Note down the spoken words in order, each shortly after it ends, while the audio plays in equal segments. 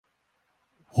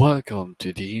Welcome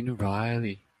to Dean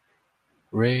Riley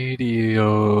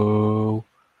Radio.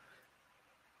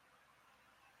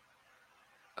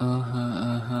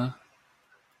 Uh-huh.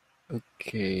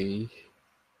 Okay.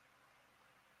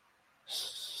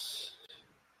 S-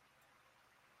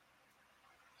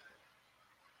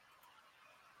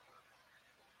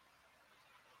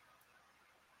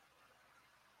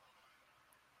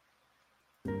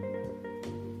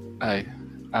 I,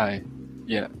 I,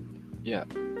 yeah, yeah,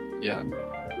 yeah,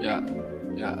 yeah,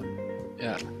 yeah,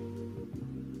 yeah,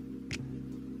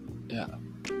 yeah,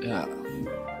 yeah.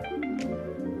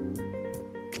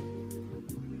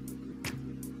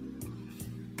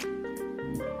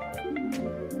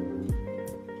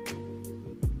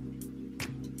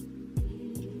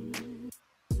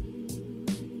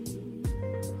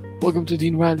 Welcome to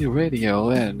Dean Riley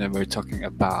Radio, and then we're talking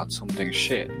about something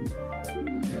shit.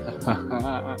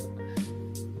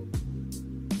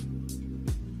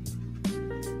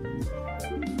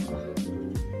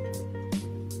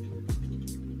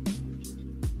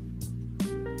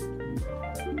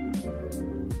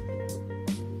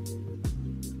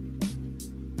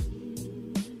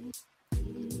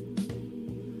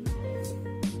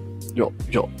 Yo,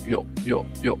 yo, yo, yo,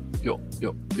 yo, yo,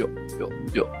 yo, yo, yo,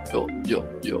 yo, yo, yo,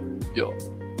 yo, yo.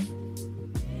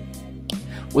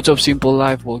 What's up, Simple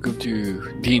Life? Welcome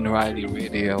to Dean Riley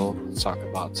Radio. Let's talk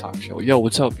about talk show. Yo,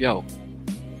 what's up, yo?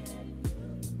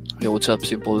 Yo, what's up,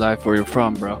 Simple Life? Where you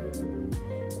from, bro?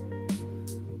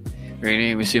 Your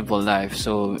name is Simple Life,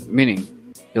 so meaning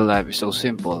your life is so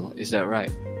simple. Is that right?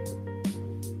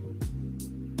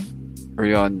 Are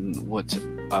you on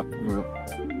WhatsApp group?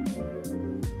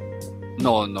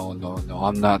 No. I'm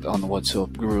not on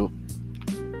WhatsApp group.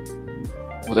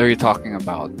 What are you talking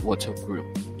about? WhatsApp group?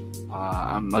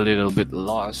 I'm a little bit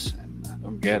lost. And I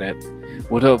don't get it.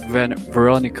 What up,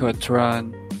 Veronica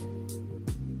Tran?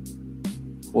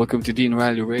 Welcome to Dean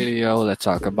Riley Radio. Let's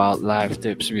talk about life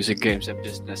tips, music, games, and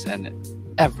business, and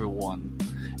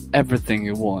everything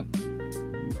you want.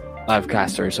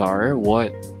 Livecasters are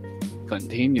what?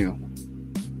 Continue.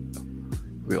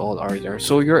 We all are there.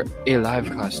 So you're a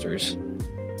livecasters.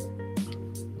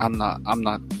 I'm not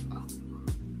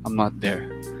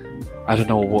there. I don't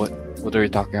know what are you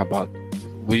talking about.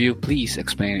 Will you please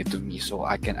explain it to me so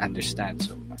I can understand,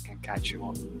 so I can catch you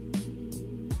up?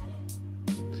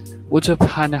 What's up,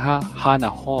 Hannah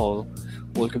Hall?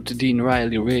 Welcome to Dean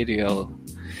Riley Radio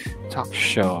talk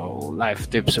show.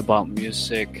 Live tips about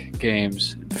music,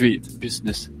 games,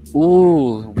 business.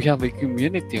 Ooh, we have a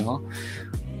community, huh?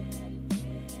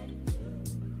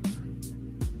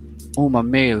 Oh, my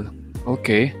mail.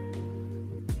 Okay.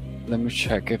 Let me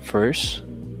check it first.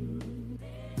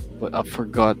 But I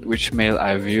forgot which mail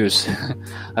I've used.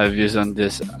 I've used on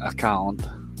this account.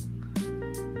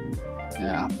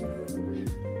 Yeah.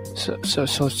 So.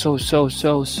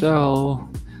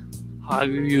 How are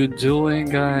you doing,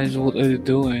 guys? What are you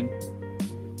doing?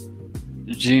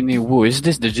 Genie Woo. Is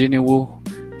this the Genie Woo?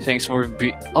 Thanks for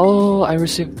Oh, I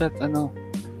received that. I know.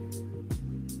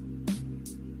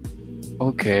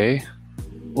 Okay.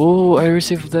 Oh, I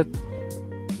received that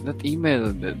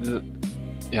email.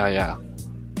 Yeah.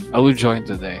 I will join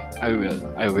today. I will.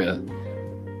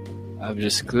 I'll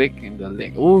just click in the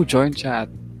link. Oh, join chat.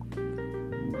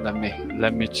 Let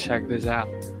me check this out.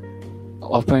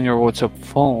 Open your WhatsApp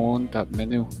phone. That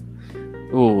menu.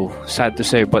 Oh, sad to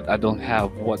say, but I don't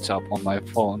have WhatsApp on my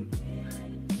phone.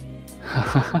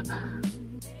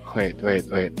 Wait.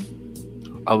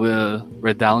 I will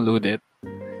re-download it.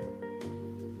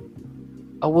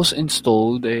 I was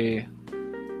installed a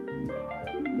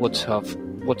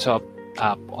WhatsApp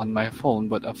app on my phone,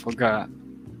 but I forgot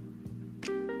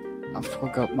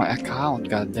my account.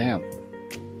 Goddamn.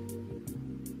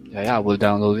 Yeah, I will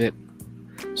download it.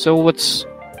 So what's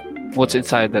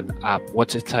inside that app?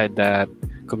 What's inside that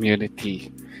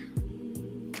community?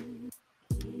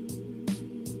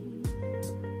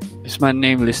 Is my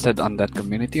name listed on that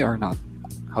community or not?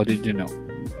 How did you know?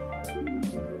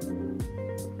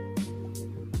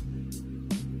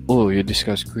 Oh, you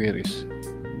discuss queries.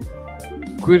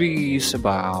 Queries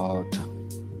about.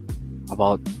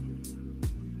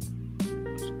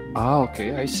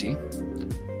 Okay, I see.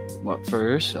 But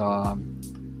first, okay.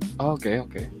 Let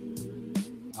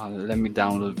me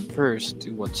download first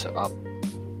the WhatsApp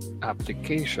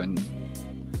application.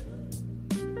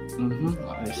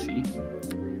 I see.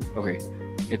 Okay,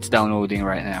 it's downloading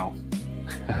right now.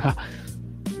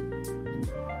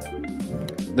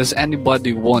 Does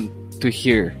anybody want to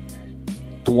hear?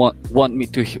 Want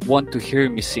to hear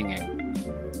me singing?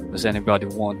 Does anybody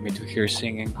want me to hear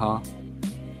singing? Huh?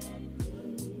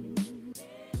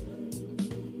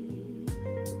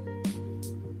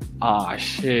 Ah,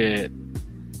 shit.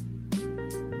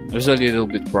 There's a little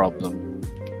bit problem.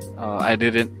 I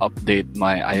didn't update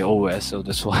my iOS, so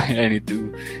that's why I need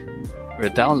to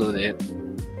re-download it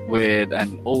with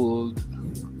an old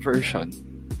version.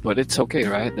 But it's okay,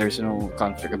 right? There's no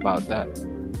conflict about that.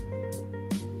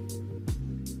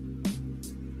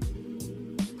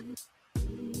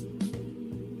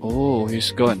 Oh,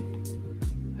 he's gone.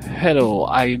 Hello,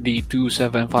 ID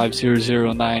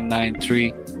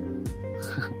 275000993.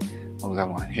 Oh,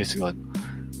 come on, he's gone.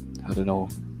 I don't know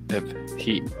if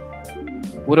he.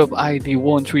 What up, ID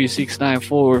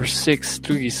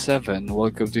 136946637?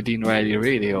 Welcome to Dean Riley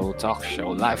Radio Talk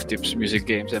Show, live tips, music,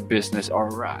 games, and business.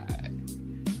 Alright.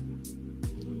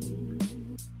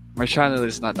 My channel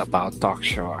is not about talk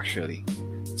show actually.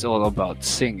 It's all about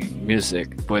singing,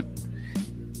 music, but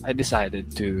I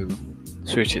decided to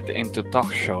switch it into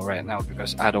talk show right now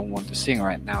because I don't want to sing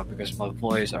right now because my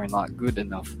voice are not good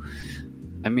enough.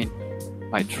 I mean,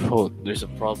 my throat. There's a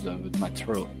problem with my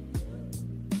throat.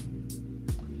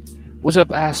 What's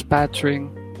up, Ass Patrick?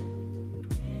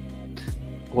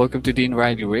 Welcome to Dean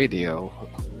Riley Radio.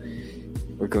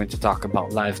 We're going to talk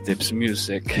about live tips,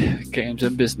 music, games,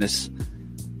 and business.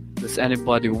 Does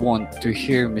anybody want to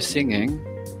hear me singing?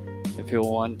 If you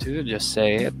want to, just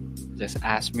say it. Just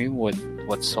ask me what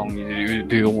song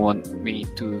do you want me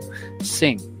to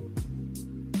sing.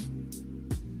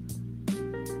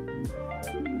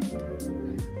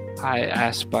 Hi,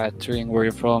 Ask Patrick. Where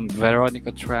you from?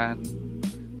 Veronica Tran,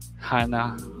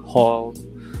 Hannah Hall.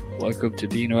 Welcome to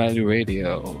Dean Riley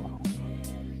Radio.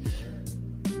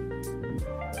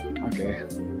 Okay.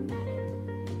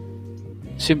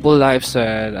 Simple Life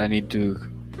said I need to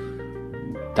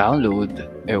download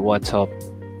a WhatsApp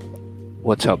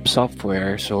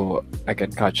software so I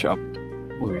can catch up.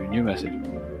 Oh, new message.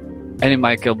 Any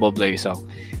Michael Bublé song?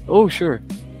 Oh, sure.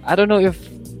 I don't know if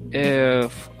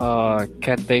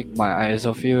Can't Take My Eyes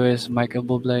Off You is Michael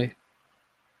Bublé,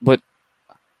 but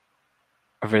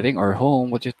Everything or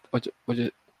Home. What are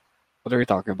you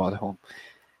talking about?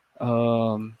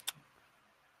 Home.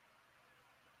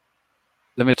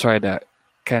 Let me try that.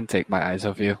 Can't Take My Eyes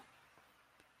Off You.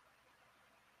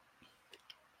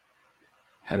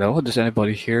 Hello, does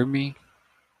anybody hear me?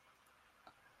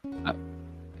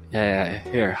 Yeah,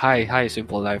 here. Hi,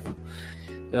 Simple Life.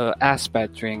 Ask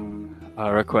Patrick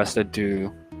requested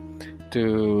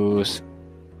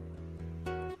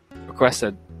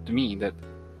requested to me that.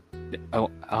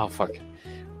 Oh fuck.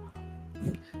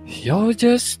 You're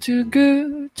just too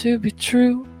good to be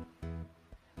true.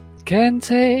 Can't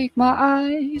take my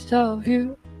eyes off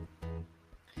you.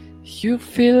 You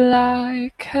feel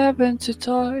like heaven to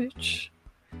touch.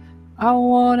 I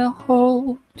wanna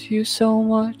hold you so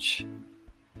much.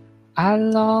 At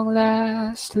long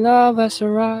last, love has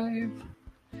arrived,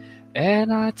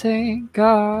 and I thank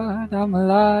God I'm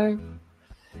alive.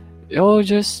 You're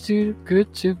just too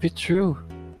good to be true.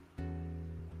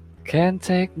 Can't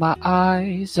take my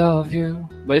eyes off you.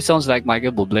 But it sounds like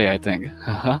Michael Bublé, I think.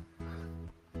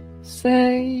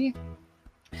 Say,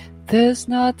 there's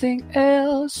nothing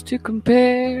else to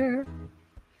compare.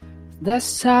 That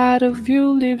side of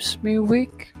you leaves me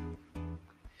weak.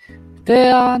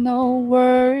 There are no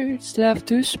words left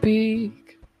to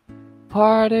speak.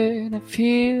 Pardon, I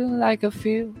feel like I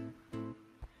feel.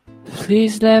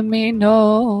 Please let me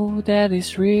know that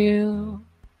it's real.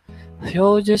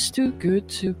 You're just too good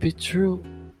to be true.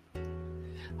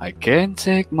 I can't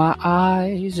take my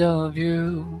eyes off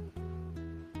you.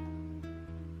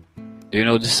 Do you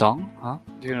know the song? Huh?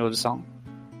 Do you know the song?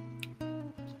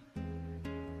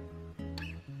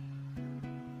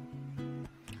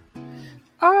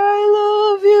 I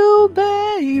love you,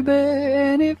 baby,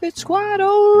 and if it's quite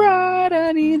alright,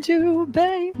 I need you,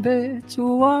 baby,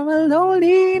 to warm a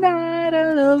lonely night.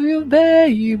 I love you,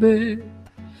 baby.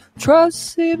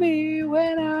 Trust in me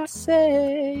when I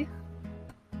say,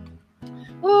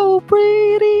 oh,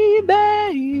 pretty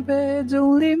baby,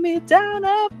 don't leave me down,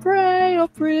 I pray. Oh,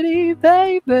 pretty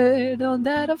baby, know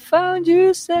that I found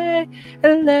you safe,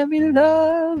 and let me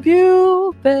love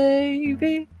you,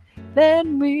 baby. Let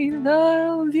me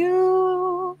love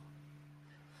you.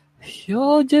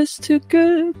 You're just too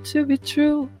good to be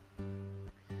true.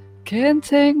 Can't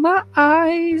take my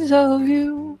eyes off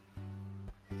you.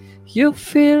 You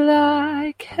feel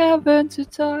like heaven to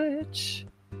touch.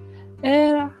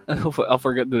 And I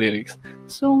forgot the lyrics.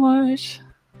 So much.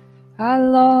 At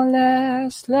long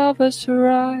last, love has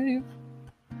arrived.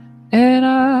 And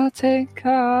I thank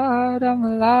God I'm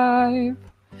alive.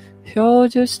 You're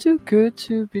just too good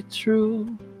to be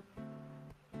true.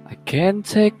 I can't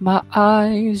take my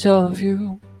eyes off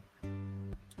you.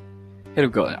 Here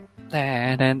we go now.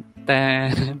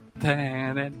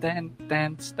 Dun, dun, dun,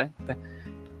 dun, dun.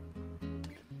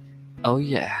 Oh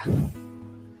yeah.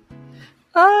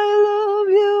 I love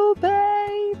you,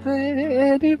 baby,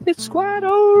 and if it's quite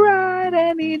alright,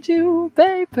 I need you,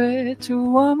 baby, to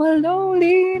warm a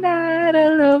lonely night. I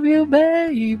love you,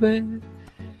 baby.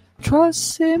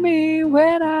 Trust in me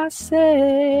when I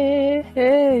say,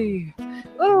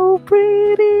 oh,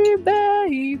 pretty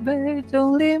baby,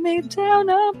 don't let me down.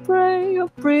 I pray, oh,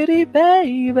 pretty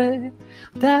baby,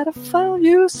 that I found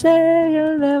you.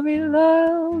 Say, let me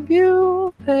love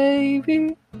you,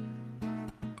 baby.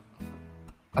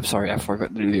 I'm sorry, I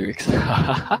forgot the lyrics.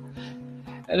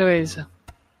 Anyways,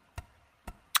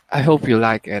 I hope you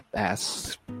like it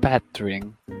as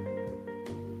pattering.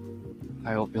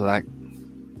 I hope you like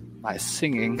my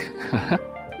singing.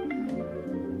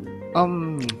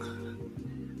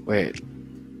 Wait.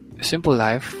 Simple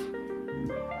Life.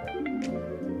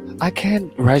 I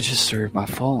can't register my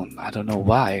phone. I don't know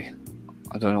why.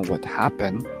 I don't know what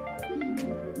happened.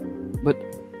 But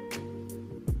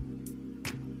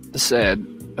it said,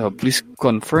 please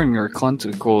confirm your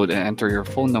contact code and enter your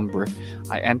phone number.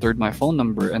 I entered my phone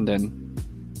number and then...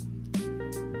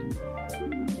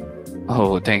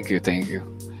 Oh, thank you.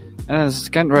 And I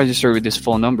can't register with this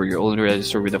phone number. You only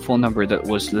register with the phone number that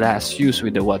was last used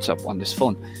with the WhatsApp on this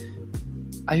phone.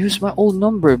 I used my old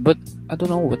number, but I don't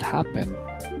know what happened.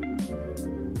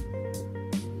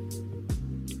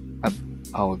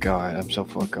 Oh god, I'm so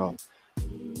fucked up.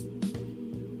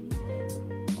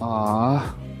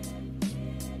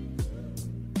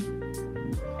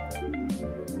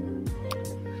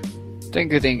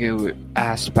 Thank you,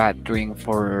 Ass Pattering,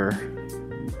 for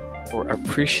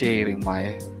appreciating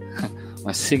my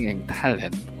my singing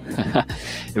talent.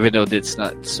 Even though it's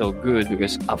not so good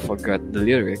because I forgot the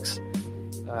lyrics.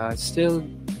 Still,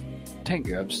 thank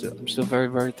you. I'm still very,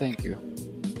 very thank you.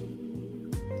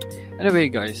 Anyway,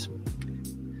 guys,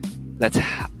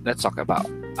 let's talk about.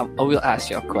 I will ask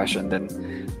you a question, then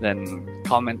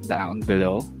comment down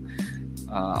below.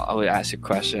 I will ask you a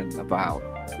question about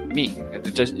me.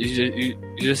 You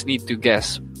just need to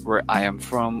guess where I am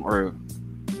from or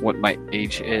what my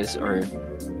age is, or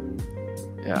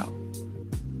yeah.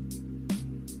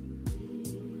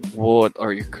 What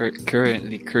are you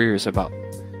currently curious about?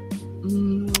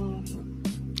 I'm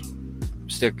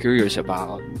still curious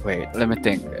about. Wait, let me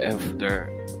think. If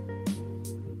there.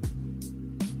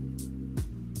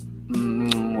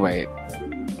 Wait.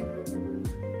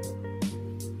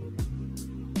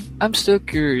 I'm still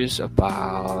curious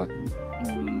about.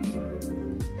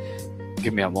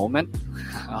 Give me a moment.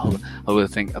 I will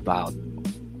think about.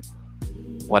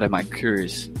 What am I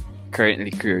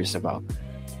currently curious about?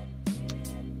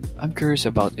 I'm curious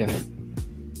about if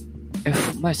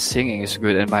my singing is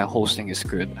good and my hosting is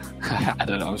good. I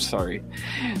don't know, I'm sorry.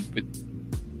 But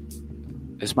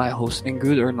is my hosting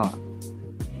good or not?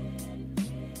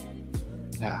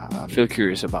 Yeah, I feel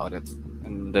curious about it.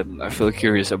 And then I feel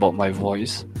curious about my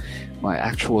voice. My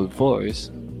actual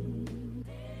voice.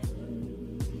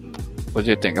 What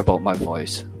do you think about my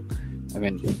voice? I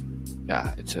mean,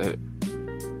 yeah,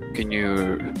 can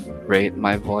you rate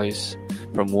my voice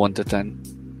from 1 to 10?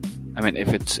 I mean,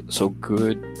 if it's so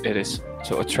good, it is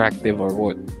so attractive, or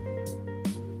what?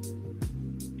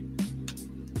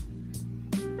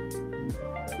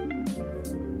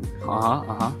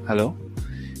 Hello?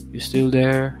 You still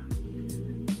there?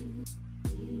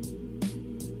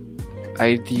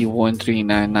 ID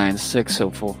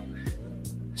 1399604.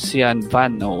 Sian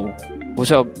Vano.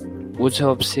 What's up,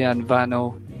 Sian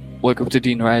Vano? Welcome to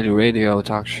Dean Riley Radio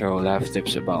Talk Show. Live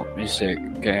tips about music,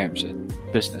 games, and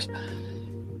business.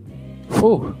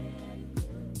 Whew.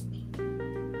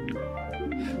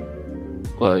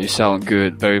 Well, you sound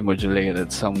good, very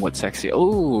modulated, somewhat sexy.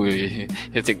 Oh, you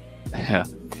think? Yeah.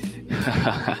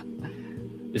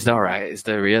 Is that right? Is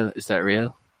that real?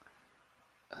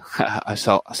 I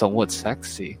sound somewhat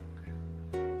sexy.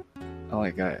 Oh my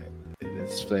god,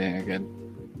 it's playing again.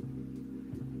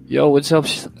 Yo, what's up,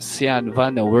 Sian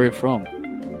Vano? Where are you from?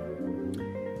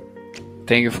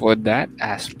 Thank you for that,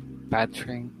 Ask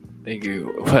Patrick. Thank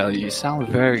you. Well, you sound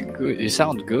very good. You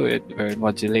sound good, very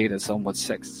modulated, somewhat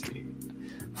sexy.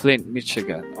 Flint,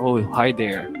 Michigan. Oh, hi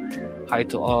there. Hi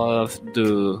to all of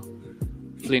the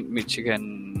Flint,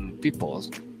 Michigan people.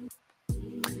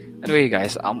 Anyway,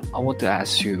 guys, I want to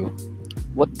ask you,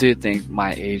 what do you think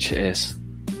my age is?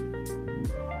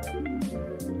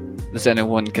 Does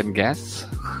anyone can guess?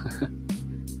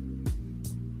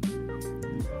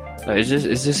 It's just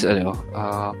it's just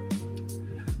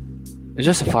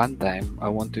a fun time. I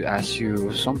want to ask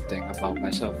you something about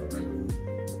myself.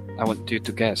 I want you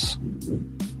to guess.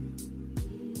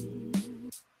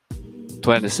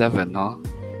 27, huh?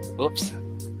 Oops.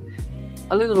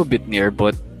 A little bit near,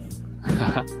 but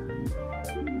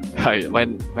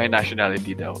my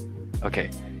nationality though.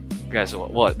 Okay, guys,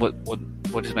 what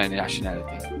is my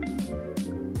nationality?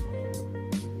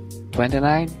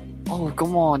 29? Oh,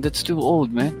 come on, that's too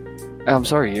old, man. I'm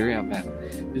sorry, here I am, man.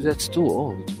 That's too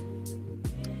old.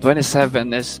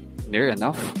 27 is near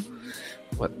enough.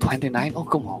 What, 29? Oh,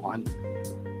 come on.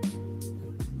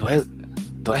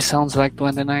 Do I sound like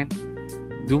 29?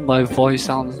 Do my voice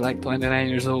sounds like 29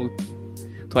 years old?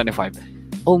 25.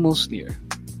 Almost near.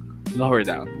 Lower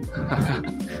down.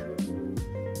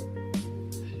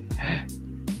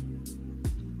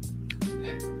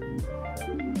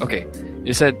 Okay,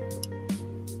 you said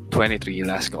 23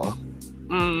 last call.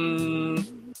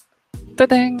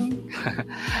 Ta-dang!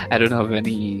 I don't have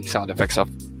any sound effects of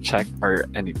check or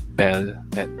any bell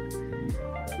that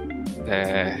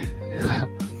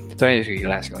 23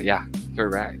 last call. Yeah, you're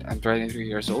right. I'm 23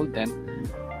 years old. Then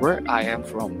where I am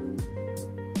from?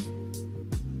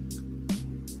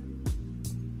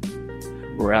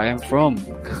 Where I am from?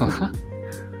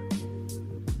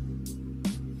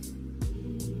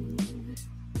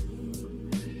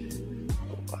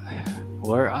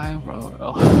 Where I am from?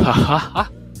 Oh.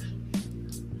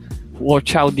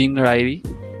 Watch out, Dean Riley.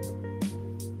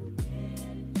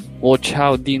 Watch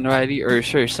out, Dean Riley.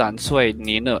 23岁，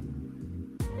你呢？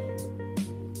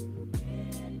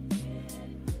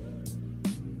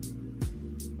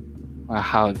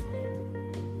 How?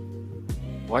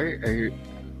 Why are you?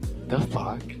 The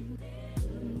fuck?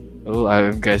 Oh,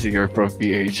 I'm guessing you're from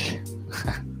PH.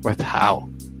 But how?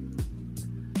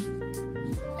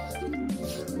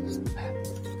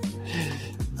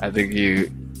 I think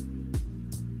you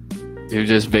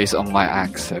just based on my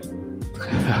accent.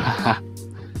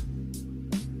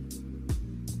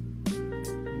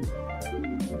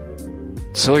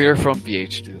 So you're from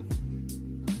PH too.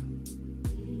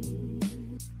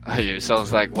 You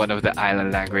sounds like one of the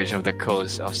island language of the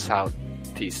coast of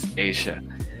Southeast Asia.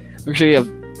 Actually,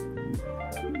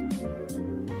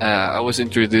 I was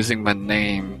introducing my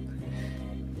name.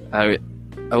 I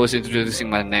was introducing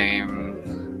my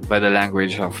name by the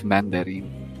language of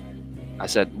Mandarin. I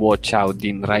said, "Wo Chao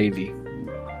Din Riley."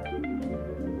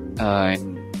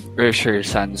 And 23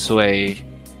岁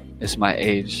is my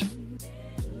age.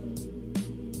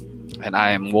 And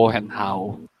I am Wo Hen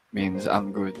Hao, means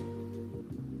I'm good.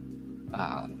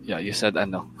 Yeah, you said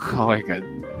ano. Oh my god.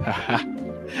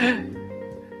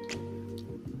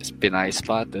 It's Pinay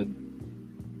spotted.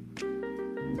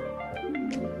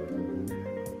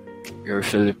 You're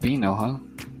Filipino, huh?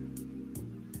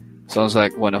 Sounds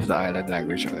like one of the island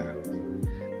language over there.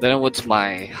 Then what's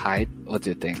my height? What do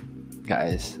you think,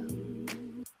 guys?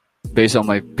 Based on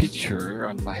my picture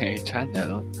on my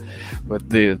channel, what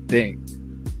do you think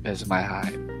is my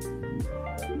height?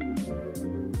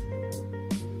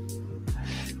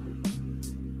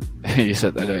 You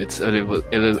said it's a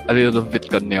little bit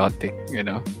chaotic, you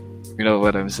know? You know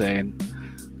what I'm saying?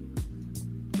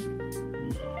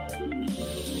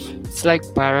 It's like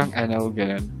parang ano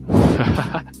ganun.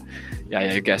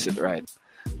 Yeah, you guessed it right.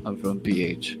 I'm from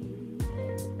PH.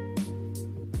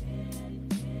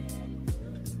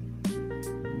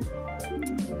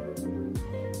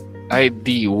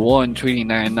 ID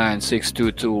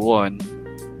 13996221.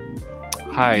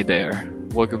 Hi there.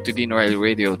 Welcome to Dean Riley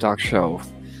Radio Talk Show.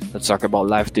 Let's talk about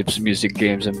life tips, music,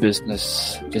 games, and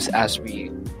business. Just ask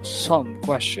me some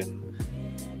question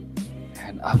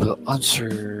and I will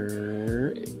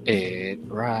answer it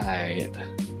right.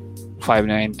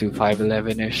 5'9" to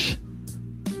 5'11"-ish.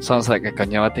 Sounds like a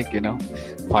kanyotic, you know?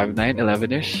 5'9",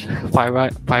 11-ish?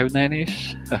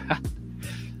 5'9"-ish?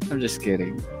 I'm just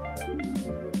kidding.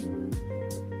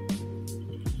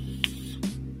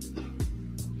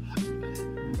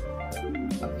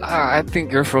 I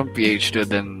think you're from PH too,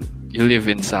 then you live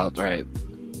in South, right?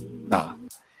 No.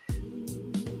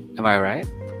 Am I right?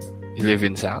 You live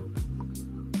in South?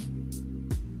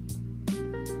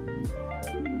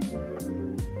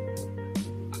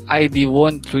 ID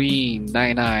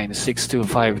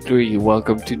 13996253.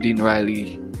 Welcome to Dean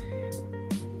Riley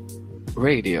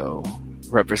Radio.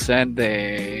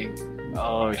 Representing.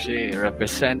 Oh shit,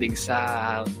 representing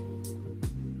South.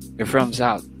 You're from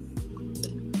South.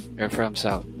 You're from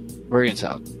South. We're in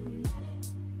South.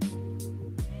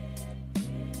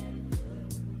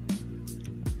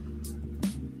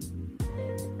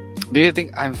 Do you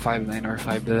think I'm 5'9" or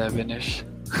 5'11"-ish?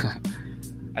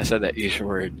 I said that ish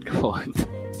word. Come on.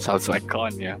 Sounds like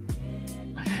Konya.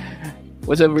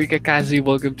 What's up, Rika Kazi?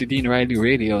 Welcome to Dean Riley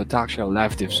Radio Talk Show,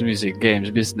 live tips, music,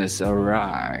 games, business.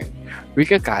 Alright.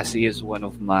 Rika Kazi is one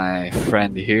of my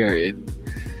friend here in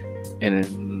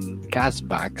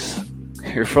Casbacks.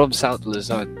 You're from South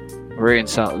Luzon. We're in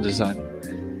South Luzon.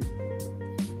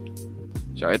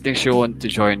 So I think she want to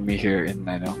join me here in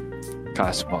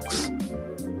Castbox.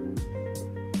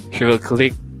 She will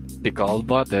click the call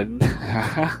button.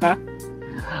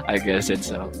 I guess it's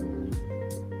so.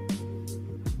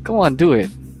 Come on, do it.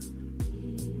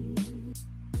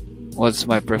 What's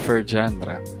my preferred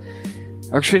genre?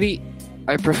 Actually,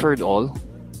 I preferred all.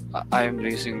 I'm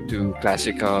listening to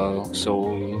classical,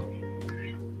 soul,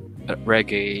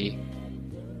 reggae,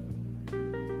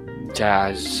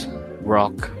 jazz,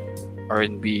 rock,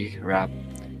 R&B, rap.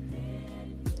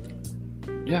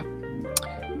 Yeah,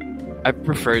 I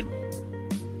preferred.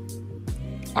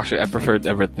 Actually, I preferred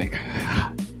everything,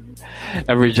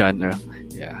 every genre.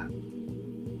 Yeah,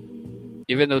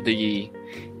 even though the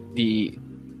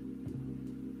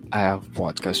I have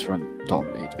podcast from Tom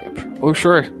 8. Oh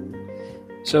sure.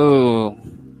 So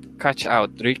catch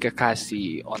out Rika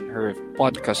Kasi on her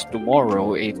podcast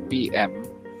tomorrow 8 p.m.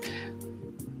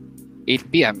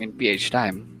 8 p.m. in PH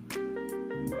time.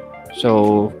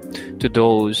 So to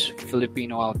those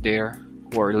Filipino out there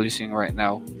who are listening right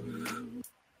now,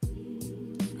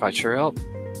 catch her up.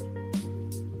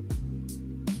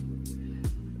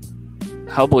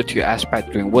 How about you, ask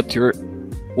Patrick? What's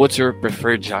your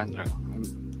preferred genre?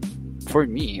 For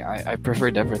me, I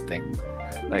preferred everything.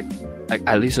 Like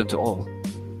I listen to all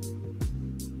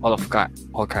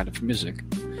kind of music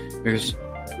because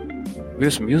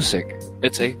music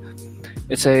it's a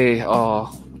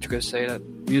what you could say that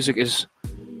music is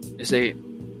a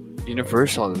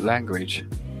universal language.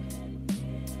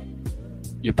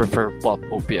 You prefer pop,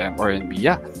 OPM, or R&B?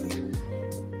 Yeah,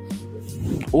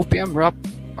 OPM rap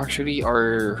actually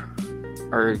are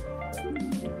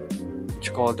what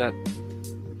you call that?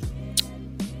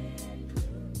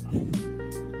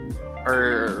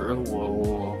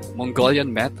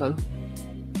 Mongolian metal.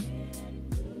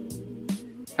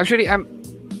 Actually, I'm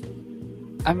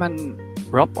an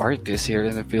rap artist here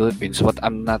in the Philippines, but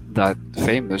I'm not that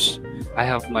famous. I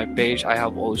have my page. I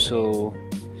have one song.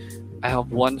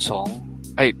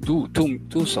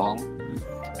 Two song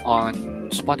on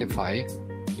Spotify.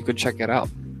 You could check it out.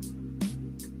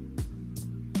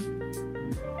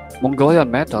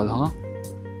 Mongolian metal, huh?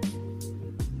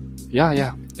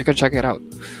 Yeah. You can check it out.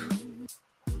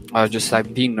 Just type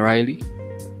Dean Riley,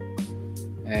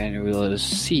 and we'll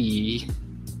see.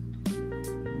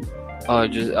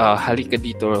 Halika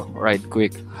dito, right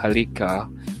quick.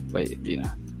 Halika, wait,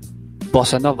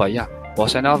 Bossa Nova, yeah,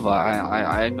 Bossa Nova.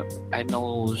 I know. I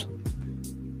know.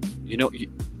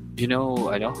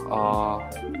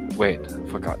 Wait,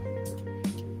 forgot.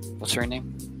 What's her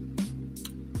name?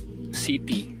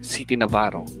 City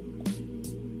Navarro.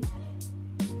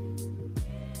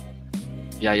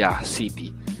 Yeah,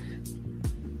 City.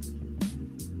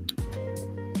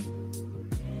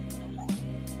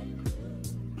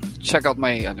 Check out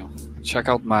my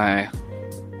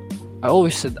I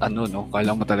always said no?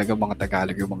 Kala mo talaga mga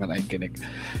Tagalog yung mga nakikinig.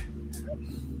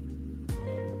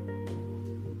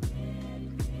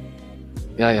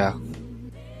 Yeah.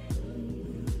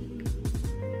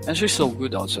 And she's so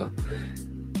good also.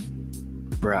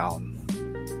 Brown.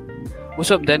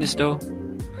 What's up, Dennis, though?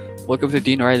 Welcome to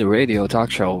Dean Riley Radio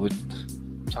Talk Show. With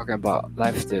talking about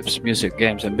life tips, music,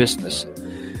 games, and business.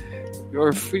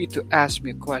 You're free to ask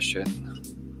me a question.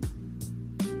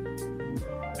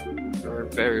 You're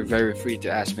very, very free to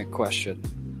ask me a question.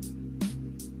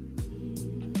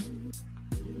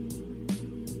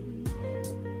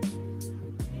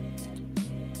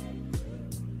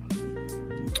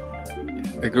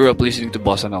 I grew up listening to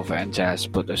bossa nova and jazz,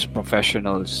 but as a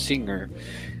professional singer,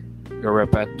 your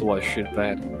repertoire should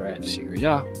be singer.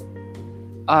 Yeah.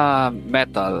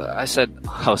 Metal. I said,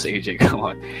 how's AJ? Come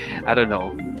on. I don't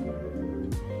know.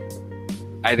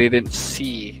 I didn't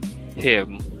see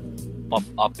him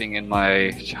pop-upping in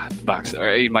my chat box or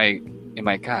in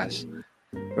my cast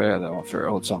for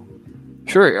old song.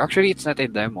 Sure, actually it's not a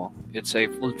demo. It's a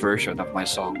full version of my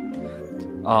song.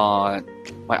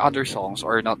 My other songs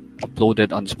are not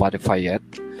uploaded on Spotify yet,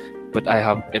 but I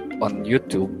have it on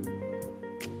YouTube.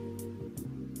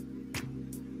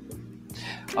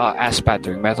 Ask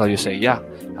Patrick, metal, you say, yeah.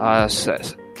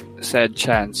 Said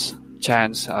Chance,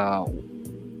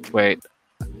 wait,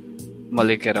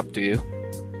 Malik it up to you.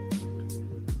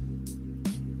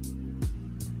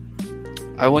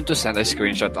 I want to send a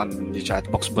screenshot on the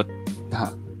chat box, but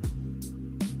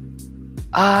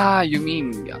you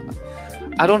mean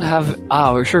I don't have.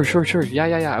 Sure.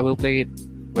 Yeah. I will play it.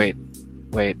 Wait.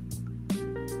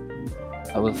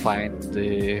 I will find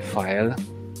the file.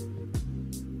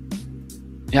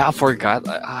 Yeah, I forgot.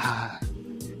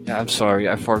 Yeah, I'm sorry.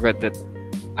 I forgot that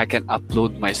I can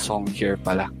upload my song here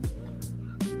pala.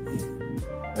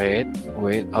 Wait,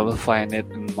 wait, I will find it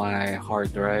in my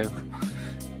hard drive.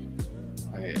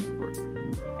 Wait,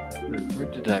 where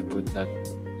did I put that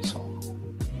song?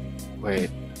 Wait,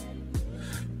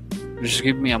 just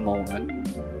give me a moment.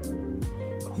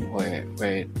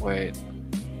 Wait.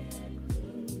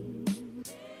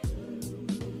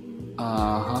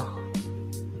 Uh-huh.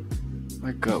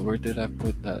 My God, where did I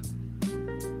put that?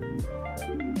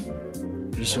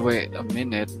 Just wait a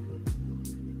minute.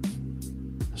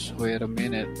 Just wait a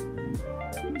minute.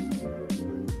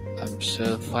 I'm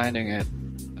still finding it.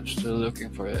 I'm still looking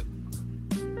for it.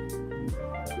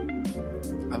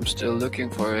 I'm still looking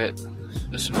for it.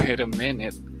 Just wait a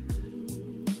minute.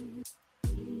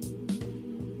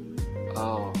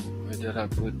 Oh, where did I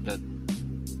put that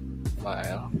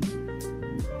file?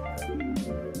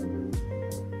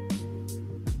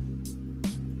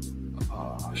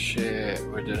 Oh shit,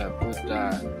 where did I put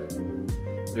that?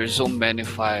 There's so many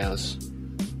files.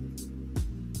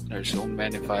 There's so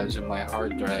many files in my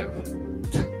hard drive.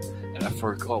 And I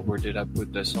forgot where did I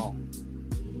put the song.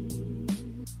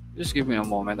 Just give me a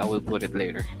moment, I will put it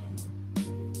later.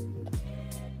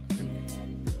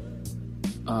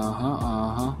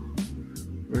 Uh-huh.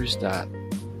 Where's that?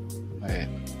 Wait.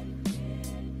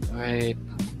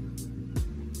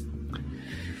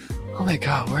 Oh my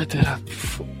God, where did I...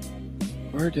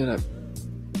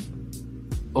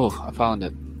 Oh, I found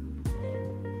it.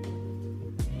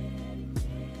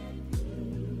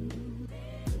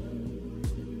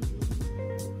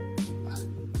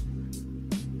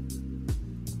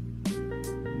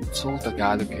 It's all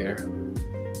Tagalog here.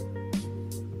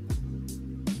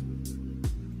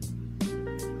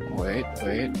 Wait.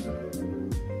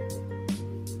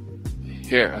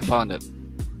 Here, I found it.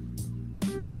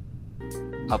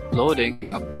 Uploading.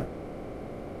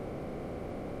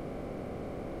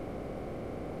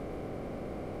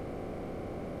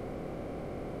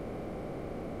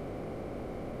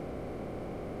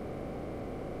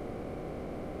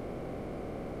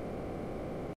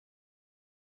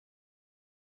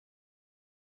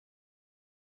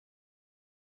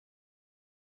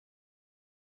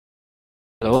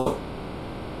 Hello?